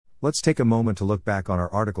Let's take a moment to look back on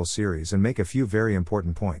our article series and make a few very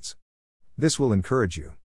important points. This will encourage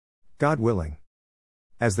you. God willing.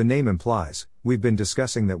 As the name implies, we've been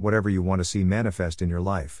discussing that whatever you want to see manifest in your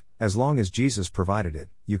life, as long as Jesus provided it,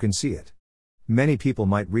 you can see it. Many people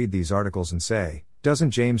might read these articles and say,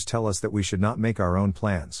 doesn't James tell us that we should not make our own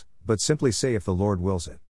plans, but simply say if the Lord wills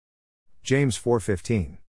it? James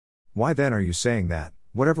 4:15. Why then are you saying that,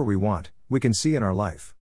 whatever we want, we can see in our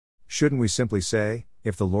life? Shouldn't we simply say,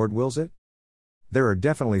 if the Lord wills it? There are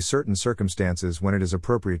definitely certain circumstances when it is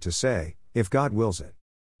appropriate to say, if God wills it.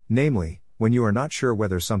 Namely, when you are not sure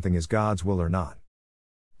whether something is God's will or not.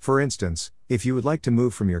 For instance, if you would like to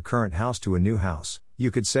move from your current house to a new house, you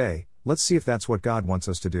could say, let's see if that's what God wants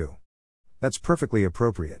us to do. That's perfectly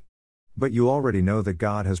appropriate. But you already know that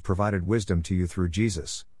God has provided wisdom to you through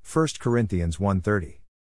Jesus, 1 Corinthians 1:30.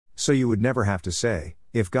 So you would never have to say,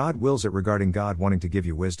 if God wills it regarding God wanting to give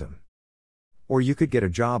you wisdom. Or you could get a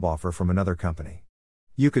job offer from another company.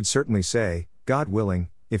 You could certainly say, God willing,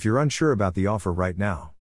 if you're unsure about the offer right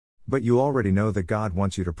now. But you already know that God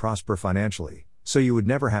wants you to prosper financially, so you would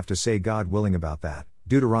never have to say God willing about that,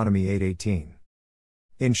 Deuteronomy 8:18.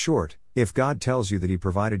 In short, if God tells you that He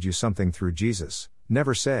provided you something through Jesus,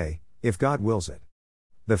 never say, if God wills it.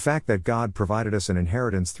 The fact that God provided us an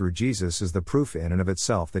inheritance through Jesus is the proof in and of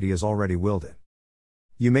itself that He has already willed it.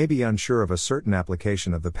 You may be unsure of a certain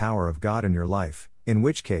application of the power of God in your life, in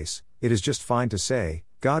which case, it is just fine to say,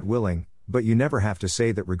 God willing, but you never have to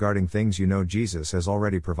say that regarding things you know Jesus has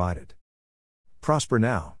already provided. Prosper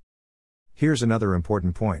now. Here's another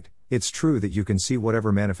important point. It's true that you can see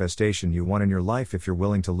whatever manifestation you want in your life if you're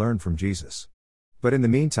willing to learn from Jesus. But in the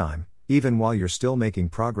meantime, even while you're still making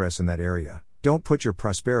progress in that area, don't put your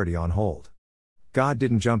prosperity on hold. God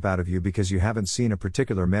didn't jump out of you because you haven't seen a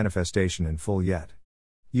particular manifestation in full yet.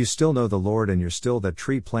 You still know the Lord and you're still that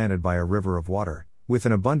tree planted by a river of water, with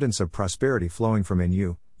an abundance of prosperity flowing from in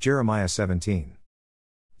you, Jeremiah 17.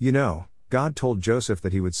 You know, God told Joseph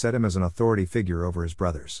that He would set him as an authority figure over his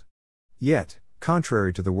brothers. Yet,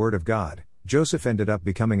 contrary to the word of God, Joseph ended up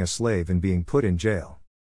becoming a slave and being put in jail.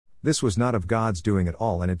 This was not of God's doing at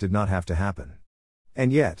all and it did not have to happen.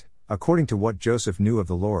 And yet, according to what Joseph knew of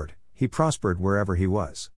the Lord, he prospered wherever he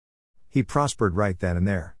was. He prospered right then and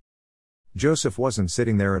there. Joseph wasn't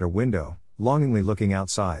sitting there at a window, longingly looking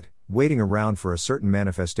outside, waiting around for a certain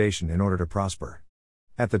manifestation in order to prosper.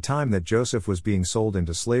 At the time that Joseph was being sold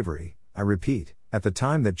into slavery, I repeat, at the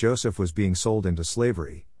time that Joseph was being sold into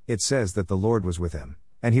slavery, it says that the Lord was with him,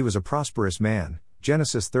 and he was a prosperous man,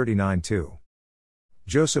 Genesis 39:2.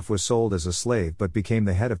 Joseph was sold as a slave but became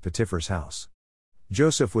the head of Potiphar's house.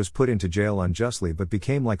 Joseph was put into jail unjustly but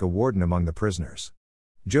became like a warden among the prisoners.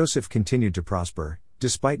 Joseph continued to prosper,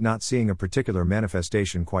 despite not seeing a particular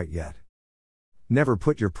manifestation quite yet. Never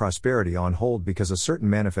put your prosperity on hold because a certain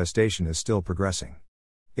manifestation is still progressing.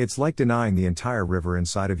 It's like denying the entire river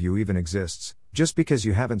inside of you even exists, just because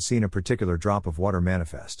you haven't seen a particular drop of water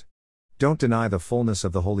manifest. Don't deny the fullness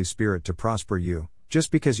of the Holy Spirit to prosper you, just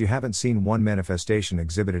because you haven't seen one manifestation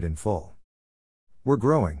exhibited in full. We're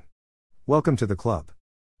growing. Welcome to the club.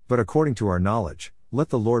 But according to our knowledge, let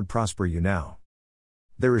the Lord prosper you now.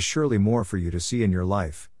 There is surely more for you to see in your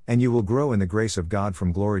life, and you will grow in the grace of God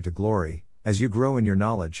from glory to glory, as you grow in your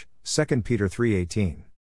knowledge, 2 Peter 3:18.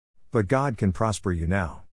 But God can prosper you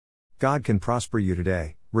now. God can prosper you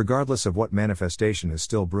today, regardless of what manifestation is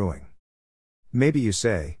still brewing. Maybe you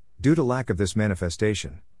say, due to lack of this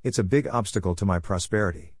manifestation, it's a big obstacle to my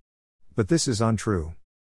prosperity. But this is untrue.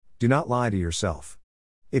 Do not lie to yourself.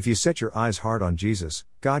 If you set your eyes hard on Jesus,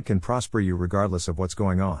 God can prosper you regardless of what's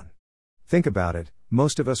going on. Think about it,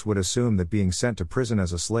 most of us would assume that being sent to prison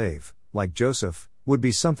as a slave, like Joseph, would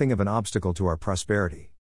be something of an obstacle to our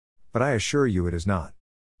prosperity. But I assure you it is not.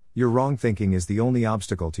 Your wrong thinking is the only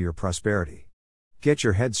obstacle to your prosperity. Get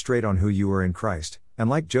your head straight on who you are in Christ, and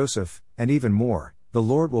like Joseph, and even more, the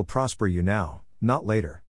Lord will prosper you now, not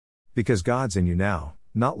later. Because God's in you now,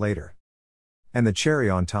 not later. And the cherry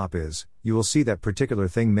on top is, you will see that particular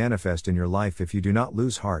thing manifest in your life if you do not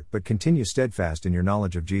lose heart but continue steadfast in your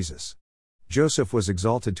knowledge of Jesus. Joseph was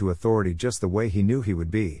exalted to authority just the way he knew he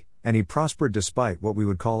would be, and he prospered despite what we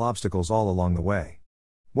would call obstacles all along the way.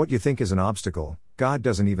 What you think is an obstacle, God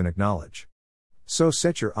doesn't even acknowledge. So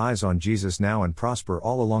set your eyes on Jesus now and prosper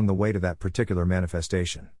all along the way to that particular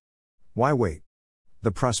manifestation. Why wait?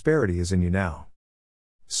 The prosperity is in you now.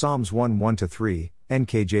 Psalms 1:1-3,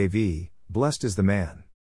 NKJV, Blessed is the man.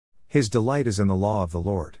 His delight is in the law of the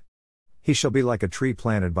Lord. He shall be like a tree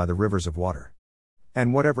planted by the rivers of water.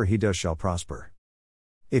 And whatever he does shall prosper.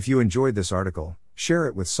 If you enjoyed this article, share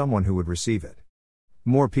it with someone who would receive it.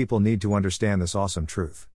 More people need to understand this awesome truth.